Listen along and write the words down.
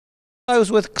I was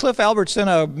with Cliff Albertson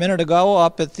a minute ago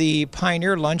up at the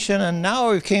Pioneer Luncheon, and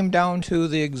now we came down to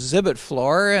the exhibit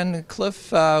floor, and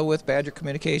Cliff with Badger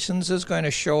Communications is going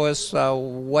to show us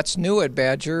what's new at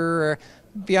Badger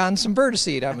beyond some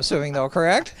birdseed, I'm assuming, though,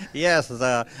 correct? Yes,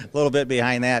 a little bit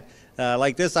behind that.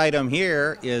 Like this item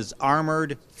here is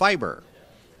armored fiber.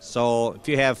 So if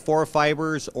you have 4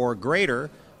 fibers or greater,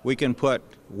 we can put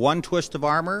 1 twist of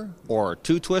armor or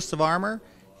 2 twists of armor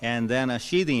and then a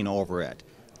sheathing over it.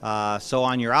 So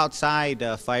on your outside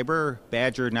fiber,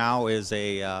 Badger now is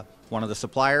one of the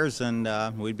suppliers,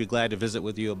 and we'd be glad to visit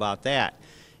with you about that.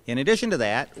 In addition to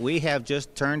that, we have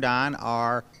just turned on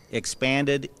our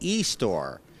expanded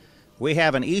e-store. We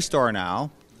have an e-store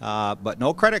now, but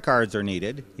no credit cards are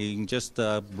needed. You can just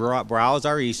browse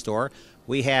our e-store.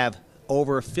 We have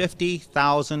over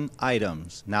 50,000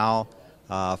 items now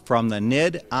from the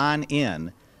NID on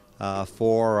in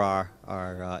for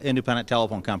our independent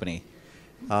telephone company.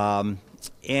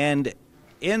 And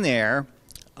in there,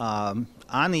 on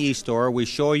the e-store, we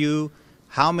show you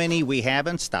how many we have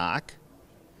in stock,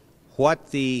 what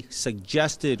the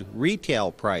suggested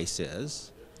retail price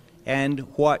is, and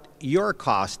what your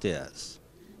cost is.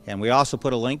 And we also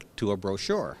put a link to a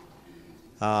brochure.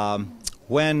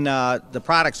 When the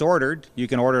product's ordered, you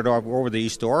can order it over the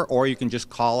e-store, or you can just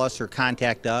call us or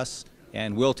contact us,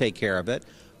 and we'll take care of it.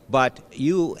 But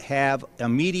you have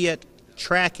immediate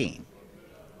tracking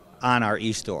on our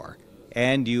e-store,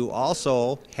 and you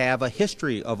also have a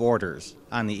history of orders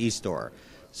on the e-store.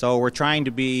 So we're trying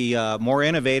to be more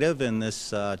innovative in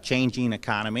this changing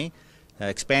economy,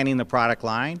 expanding the product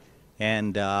line,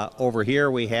 and over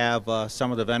here we have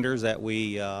some of the vendors that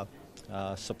we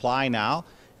supply now,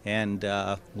 and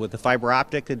with the fiber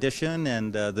optic edition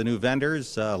and the new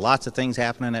vendors, lots of things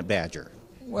happening at Badger.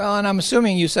 Well, and I'm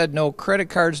assuming you said no credit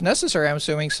cards necessary, I'm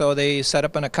assuming, so they set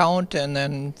up an account and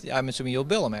then I'm assuming you'll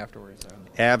bill them afterwards.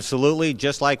 Absolutely,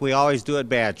 just like we always do at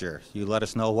Badger. You let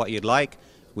us know what you'd like,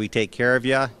 we take care of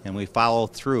you, and we follow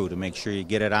through to make sure you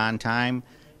get it on time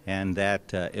and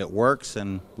that it works,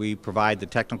 and we provide the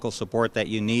technical support that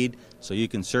you need so you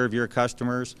can serve your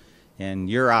customers, and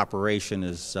your operation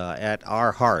is at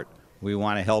our heart. We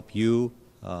want to help you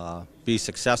be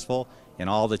successful in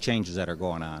all the changes that are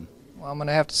going on. Well, I'm going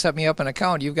to have to set me up an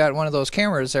account. You've got one of those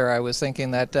cameras there, I was thinking,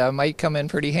 that might come in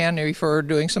pretty handy for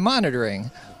doing some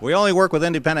monitoring. We only work with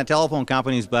independent telephone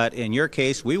companies, but in your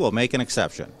case, we will make an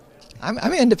exception. I'm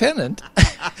independent.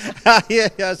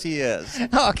 Yes, he is.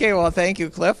 Okay, well, thank you,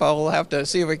 Cliff. I'll have to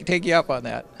see if we can take you up on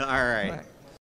that. All right.